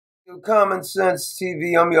To Common Sense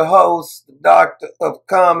TV. I'm your host, the Doctor of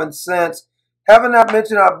Common Sense. Haven't I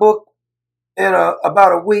mentioned our book in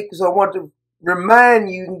about a week? So I want to remind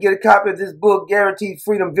you can get a copy of this book, Guaranteed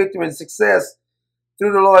Freedom, Victory, and Success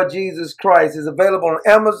through the Lord Jesus Christ. It's available on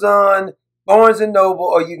Amazon, Barnes & Noble,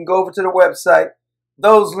 or you can go over to the website.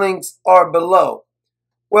 Those links are below.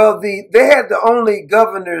 Well, they had the only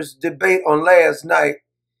governor's debate on last night,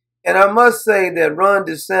 and I must say that Ron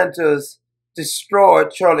Desantis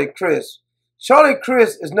destroyed Charlie Crist. Charlie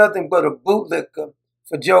Crist is nothing but a bootlicker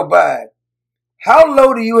for Joe Biden. How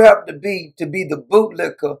low do you have to be the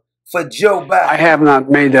bootlicker for Joe Biden? I have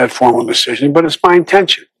not made that formal decision, but it's my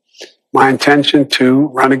intention. My intention to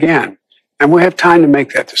run again. And we have time to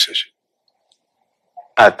make that decision.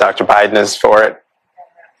 Dr. Biden is for it.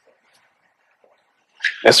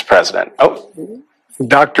 Mr. President. Oh.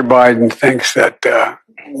 Dr. Biden thinks that,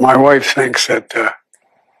 my wife thinks that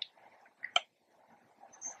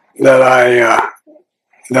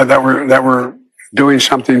we're doing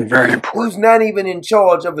something very important. Who's not even in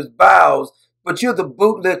charge of his bowels, but you're the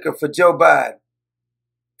bootlicker for Joe Biden.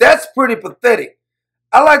 That's pretty pathetic.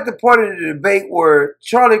 I like the part of the debate where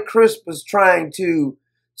Charlie Crist was trying to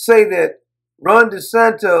say that Ron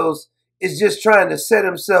DeSantis is just trying to set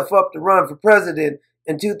himself up to run for president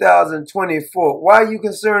in 2024. Why are you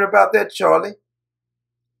concerned about that, Charlie?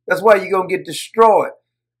 That's why you're going to get destroyed.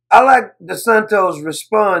 I like DeSantis'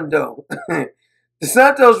 response, though.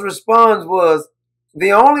 DeSantis' response was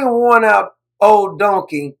the only worn-out old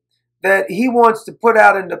donkey that he wants to put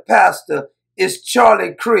out in the pasture is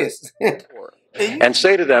Charlie Crist. And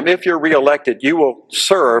say to them, if you're reelected, you will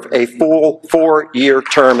serve a full 4-year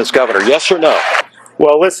term as governor. Yes or no?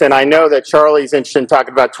 Well, listen, I know that Charlie's interested in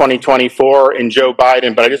talking about 2024 and Joe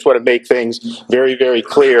Biden, but I just want to make things very, very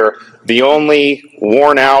clear. The only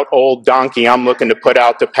worn-out old donkey I'm looking to put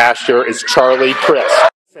out to pasture is Charlie Crist.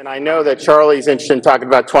 And I know that Charlie's interested in talking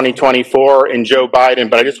about 2024 and Joe Biden,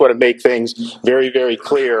 but I just want to make things very, very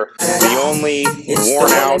clear. The only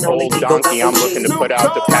worn-out old donkey I'm looking to put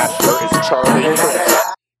out to pasture is Charlie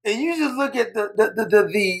Crist. And you just look at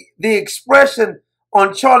the expression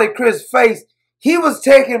on Charlie Crist's face. He was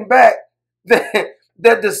taken back that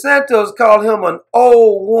DeSantis called him an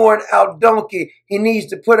old, worn-out donkey he needs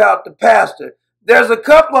to put out the pasture. There's a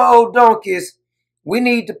couple of old donkeys we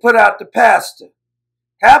need to put out the pasture.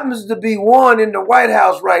 Happens to be one in the White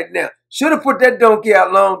House right now. Should have put that donkey out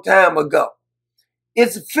a long time ago.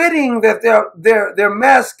 It's fitting that their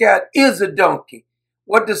mascot is a donkey.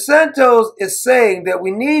 What DeSantis is saying that we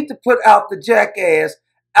need to put out the jackass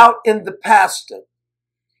out in the pasture.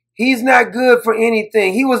 He's not good for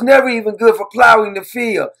anything. He was never even good for plowing the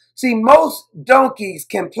field. See, most donkeys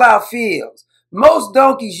can plow fields. Most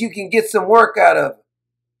donkeys you can get some work out of.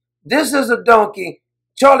 This is a donkey.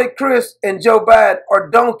 Charlie Crist and Joe Biden are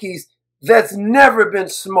donkeys that's never been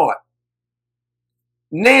smart.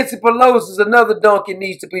 Nancy Pelosi is another donkey that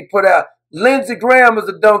needs to be put out. Lindsey Graham is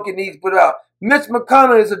a donkey that needs to be put out. Mitch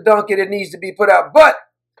McConnell is a donkey that needs to be put out. But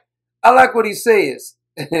I like what he says.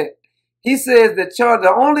 He says that Charlie,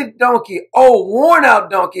 the only donkey, worn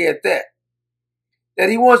out donkey at that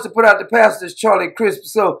he wants to put out the pasture is Charlie Crist.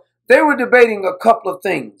 So they were debating a couple of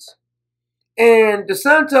things. And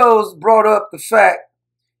DeSantis brought up the fact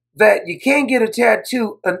that you can't get a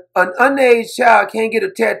tattoo, an underage child can't get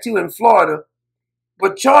a tattoo in Florida,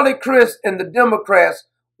 but Charlie Crist and the Democrats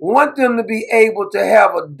want them to be able to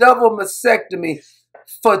have a double mastectomy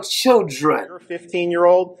for children. You're a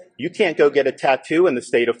 15-year-old, you can't go get a tattoo in the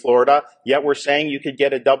state of Florida, yet we're saying you could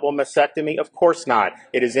get a double mastectomy? Of course not.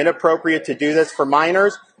 It is inappropriate to do this for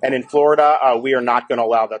minors, and in Florida, we are not going to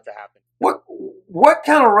allow that to happen. What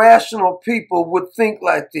kind of rational people would think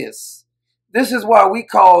like this? This is why we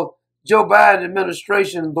call Joe Biden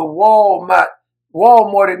administration the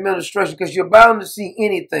Walmart administration, because you're bound to see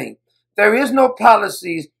anything. There is no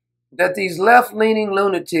policies that these left-leaning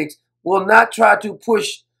lunatics will not try to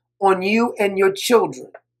push on you and your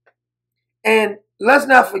children. And let's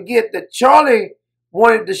not forget that Charlie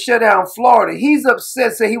wanted to shut down Florida. He's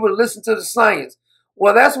upset, said he would listen to the science.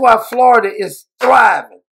 Well, that's why Florida is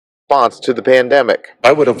thriving. To the pandemic.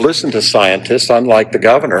 I would have listened to scientists, unlike the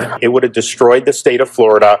governor. It would have destroyed the state of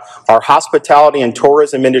Florida. Our hospitality and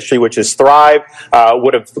tourism industry, which has thrived,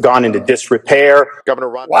 would have gone into disrepair. Governor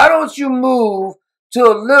Ron. Why don't you move to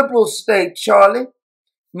a liberal state, Charlie?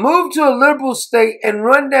 Move to a liberal state and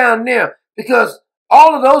run down there, because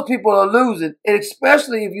all of those people are losing, and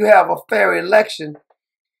especially if you have a fair election.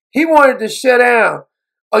 He wanted to shut down.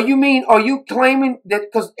 Are you claiming that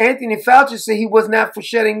because Anthony Fauci said he was not for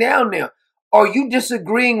shutting down now? Are you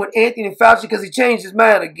disagreeing with Anthony Fauci because he changed his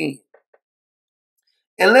mind again?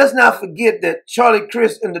 And let's not forget that Charlie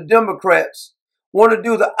Crist and the Democrats want to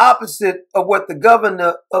do the opposite of what the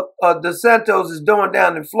governor of Desantis is doing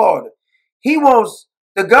down in Florida.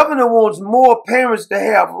 The governor wants more parents to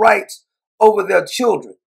have rights over their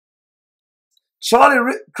children.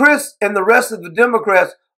 Charlie Crist and the rest of the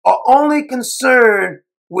Democrats are only concerned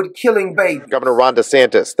with killing babies. Governor Ron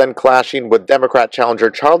DeSantis then clashing with Democrat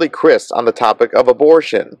challenger Charlie Crist on the topic of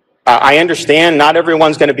abortion. I understand not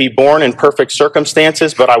everyone's going to be born in perfect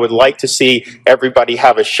circumstances, but I would like to see everybody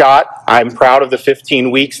have a shot. I'm proud of the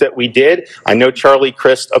 15 weeks that we did. I know Charlie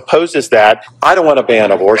Crist opposes that. I don't want to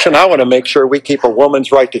ban abortion. I want to make sure we keep a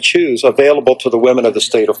woman's right to choose available to the women of the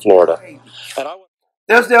state of Florida. And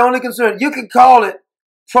that's their only concern. You can call it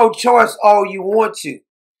pro-choice all you want to.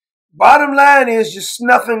 Bottom line is you're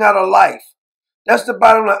snuffing out a life. That's the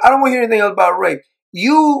bottom line. I don't want to hear anything else about rape.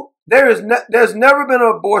 There's never been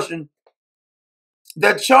an abortion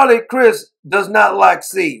that Charlie Crist does not like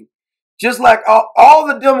seeing. Just like all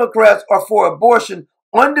the Democrats are for abortion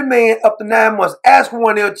on demand up to 9 months. Ask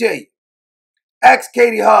one, they'll tell you. Ask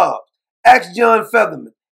Katie Hobbs. Ask John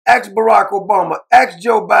Featherman. Ask Barack Obama. Ask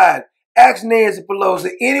Joe Biden. Ask Nancy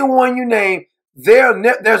Pelosi. Anyone you name,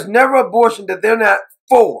 there's never abortion that they're not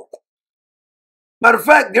for. Matter of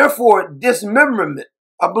fact, they're for dismemberment.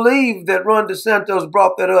 I believe that Ron DeSantis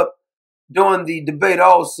brought that up during the debate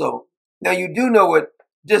also. Now, you do know what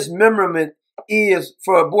dismemberment is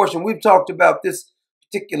for abortion. We've talked about this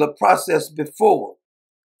particular process before.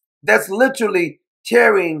 That's literally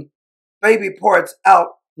tearing baby parts out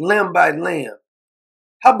limb by limb.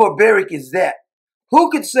 How barbaric is that?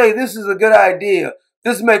 Who could say this is a good idea?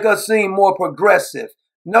 This makes us seem more progressive.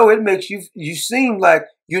 No, it makes you seem like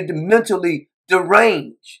you're mentally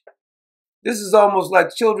deranged. This is almost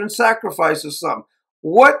like children's sacrifice or something.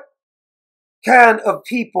 What kind of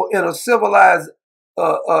people in a civilized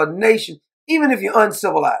nation, even if you're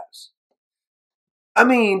uncivilized? I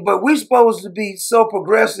mean, but we're supposed to be so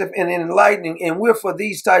progressive and enlightening, and we're for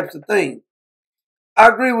these types of things. I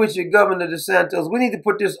agree with you, Governor DeSantis. We need to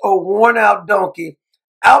put this old worn-out donkey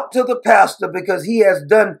out to the pastor because he has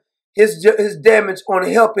done his damage on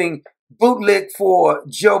helping bootleg for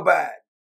Joe Biden.